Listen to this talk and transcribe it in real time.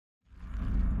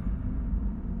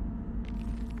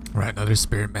Right, another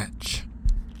spirit match.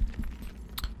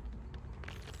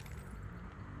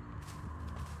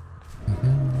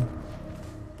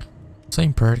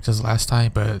 Same perks as last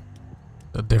time, but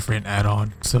a different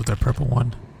add-on. Instead of the purple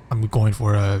one, I'm going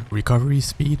for a recovery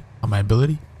speed on my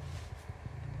ability.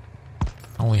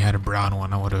 I only had a brown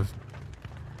one. I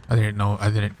didn't know. I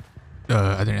didn't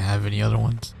have any other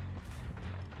ones.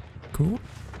 Cool.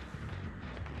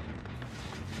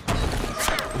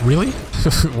 Really?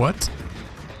 What?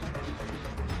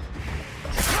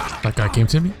 That guy came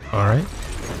to me? Alright.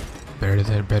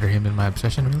 Better him than my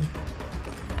obsession, really?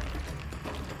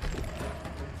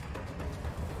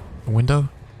 Window?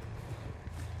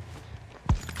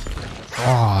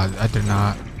 Oh, I did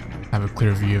not have a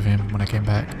clear view of him when I came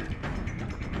back.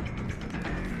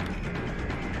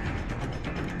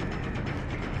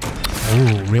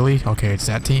 Oh, really? Okay, it's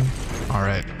that team?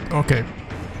 Alright, okay.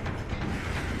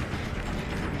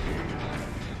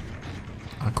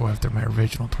 I'll go after my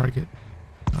original target.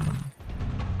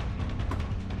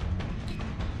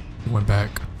 Went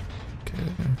back. Okay.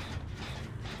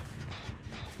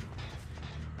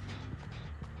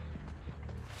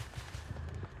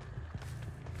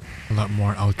 A lot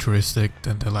more altruistic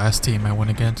than the last team I went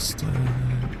against.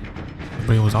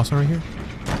 Everybody was also right here.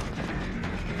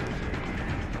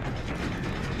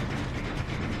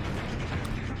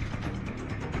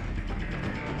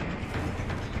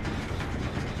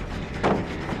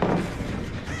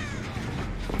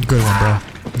 Good one, bro.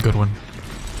 Good one.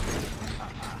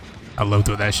 I love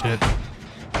doing that shit.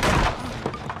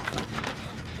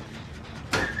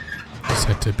 Just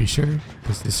had to be sure,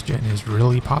 because this gen is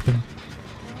really popping.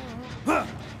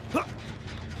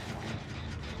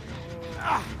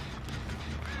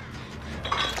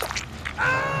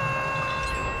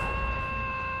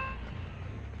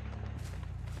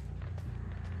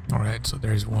 Alright, so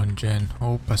there's one gen.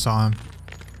 Oh, I saw him.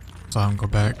 Saw him go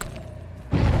back.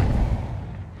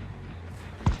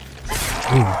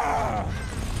 Ooh.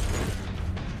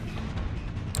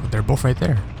 Oh, they're both right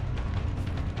there.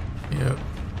 Yep.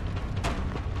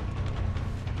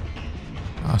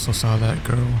 I also saw that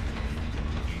girl.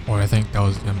 Or I think that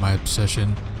was in my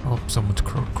obsession. Oh, someone's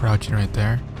crouching right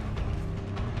there.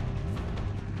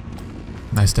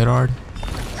 Nice dead hard.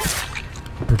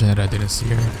 Pretend I didn't see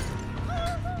her.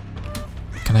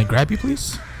 Can I grab you,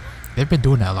 please? They've been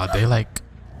doing that a lot. They like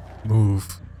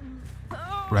move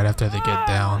right after they get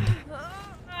downed.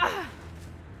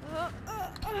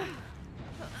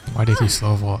 Why did he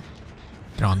slow vault?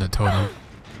 They're on the totem.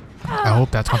 I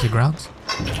hope that's haunted grounds.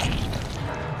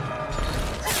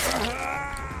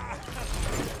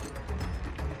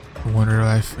 I wonder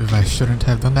if I shouldn't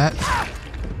have done that.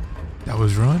 That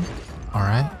was ruined.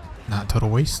 Alright. Not total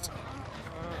waste.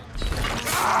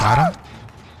 Got him.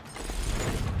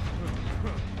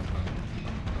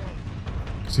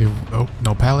 See, oh,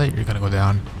 no pallet, you're gonna go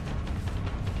down.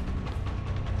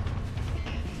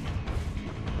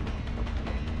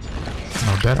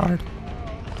 No dead hard,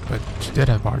 but she did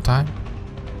have hard time.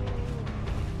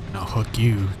 And I'll hook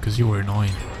you, because you were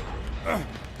annoying.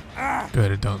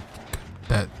 Good, don't,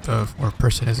 that or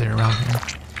person isn't around here.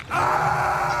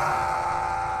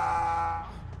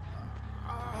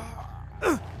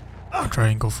 I'll try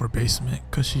and go for basement,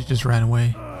 because she just ran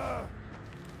away.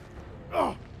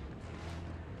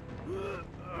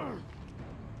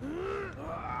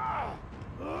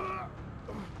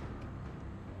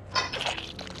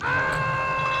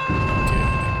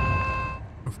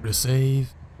 To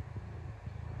save.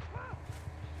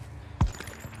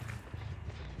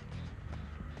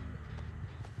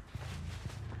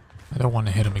 I don't want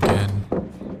to hit him again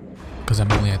because I'm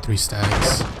only at 3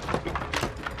 stacks.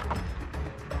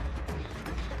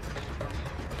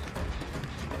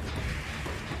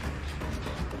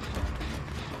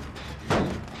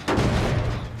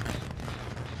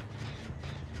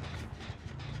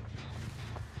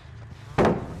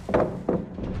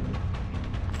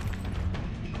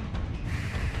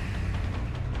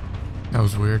 That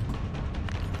was weird.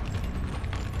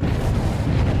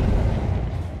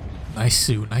 Nice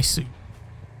suit, nice suit.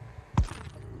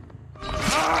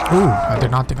 Ooh, I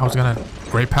did not think I was gonna.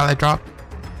 Great pallet drop.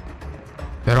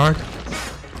 Dead hard.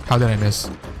 How did I miss?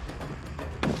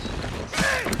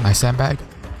 Nice sandbag.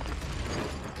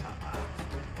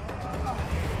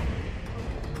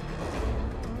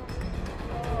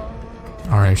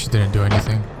 Alright, she didn't do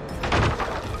anything.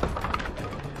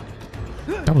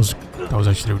 That was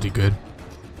actually really good.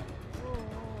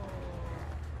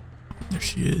 There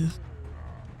she is.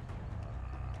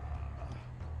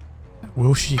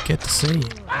 Will she get the save?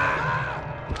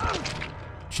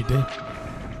 She did.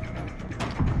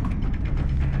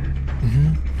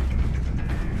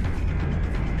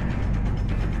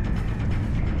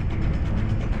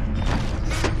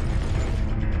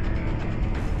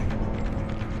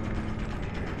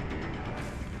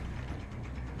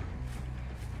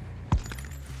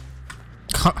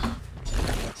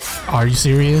 Are you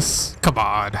serious? Come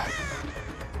on.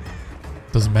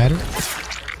 Doesn't matter.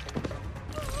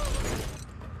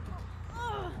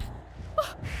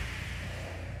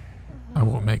 I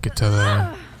won't make it to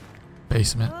the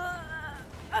basement.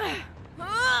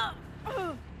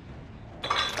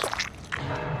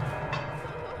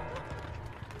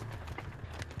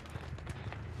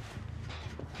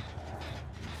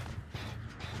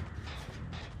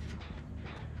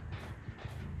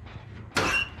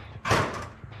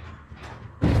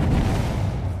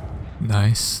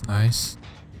 Nice, nice.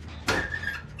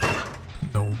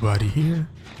 Nobody here.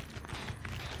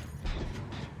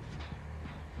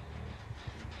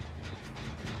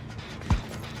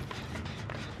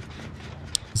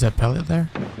 Is that pellet there?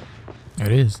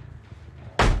 It is.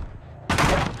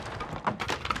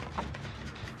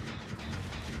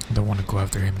 Don't want to go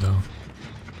after him though.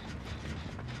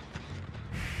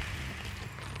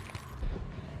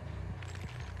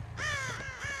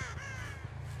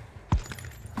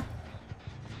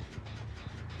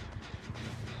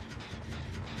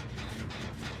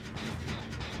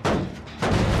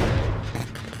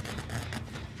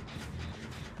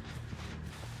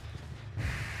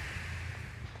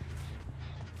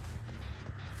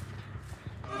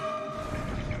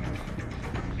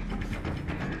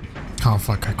 Oh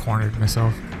fuck, I cornered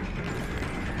myself.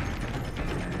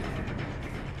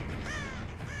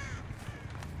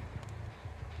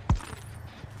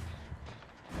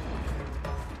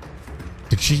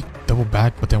 Did she double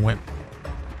back but then went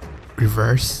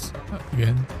reverse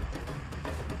again?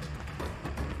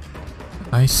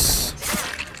 Nice.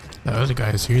 The other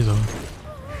guy is here though.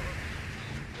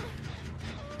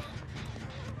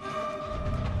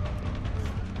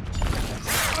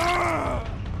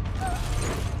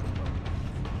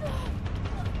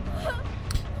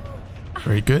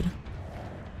 Very good.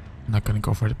 I'm not gonna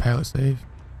go for the pallet save.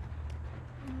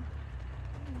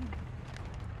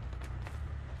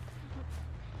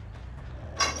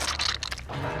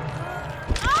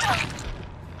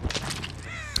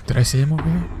 Did I see him over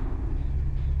here?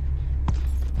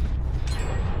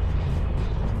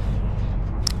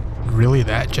 Really,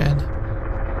 that Jen?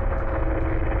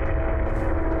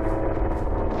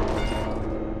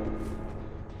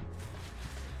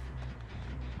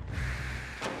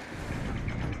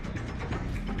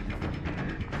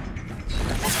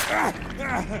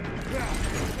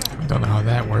 Don't know how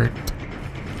that worked.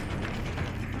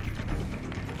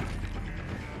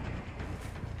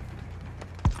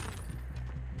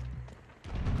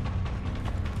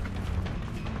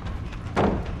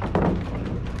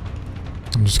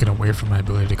 I'm just gonna wait for my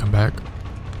ability to come back.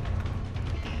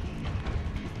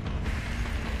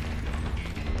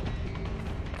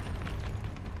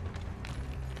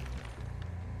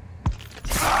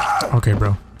 Okay,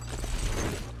 bro.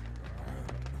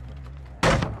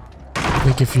 I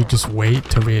think if you just wait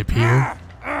to reappear,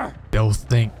 they'll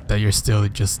think that you're still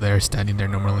just there, standing there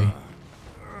normally.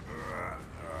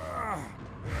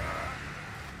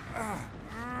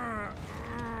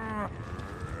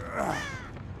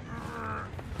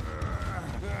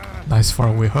 Nice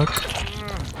faraway hook.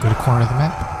 Good corner of the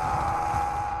map.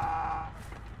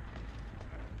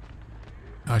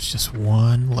 Now it's just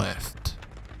one left.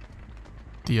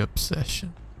 The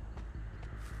obsession.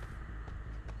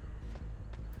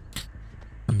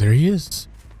 And there he is.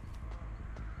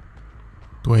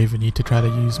 Do I even need to try to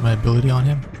use my ability on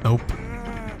him? Nope.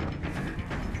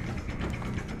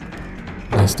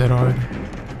 Nice dead hard.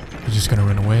 He's just gonna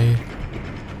run away.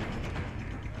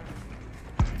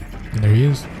 And there he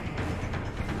is.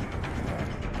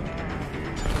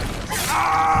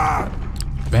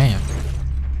 Bam.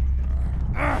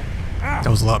 That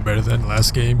was a lot better than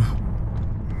last game.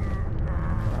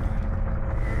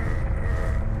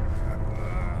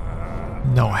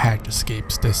 No hacked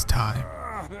escapes this time.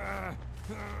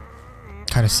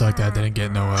 Kinda sucked that I didn't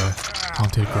get no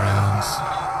haunted grounds.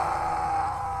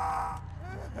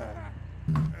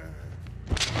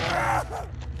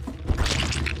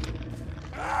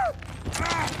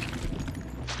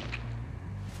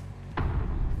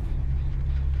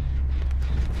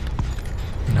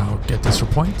 Now get this for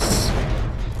points.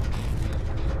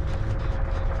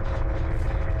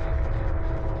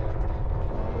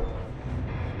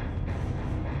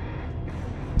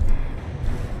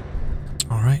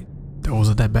 Alright, that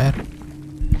wasn't that bad.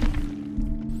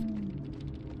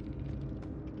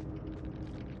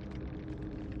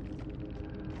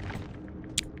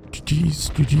 GG's,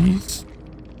 GG's.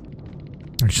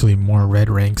 Actually more red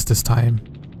ranks this time,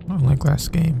 unlike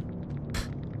last game.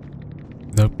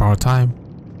 No power time.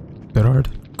 That hard?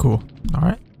 Cool.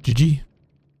 Alright, GG.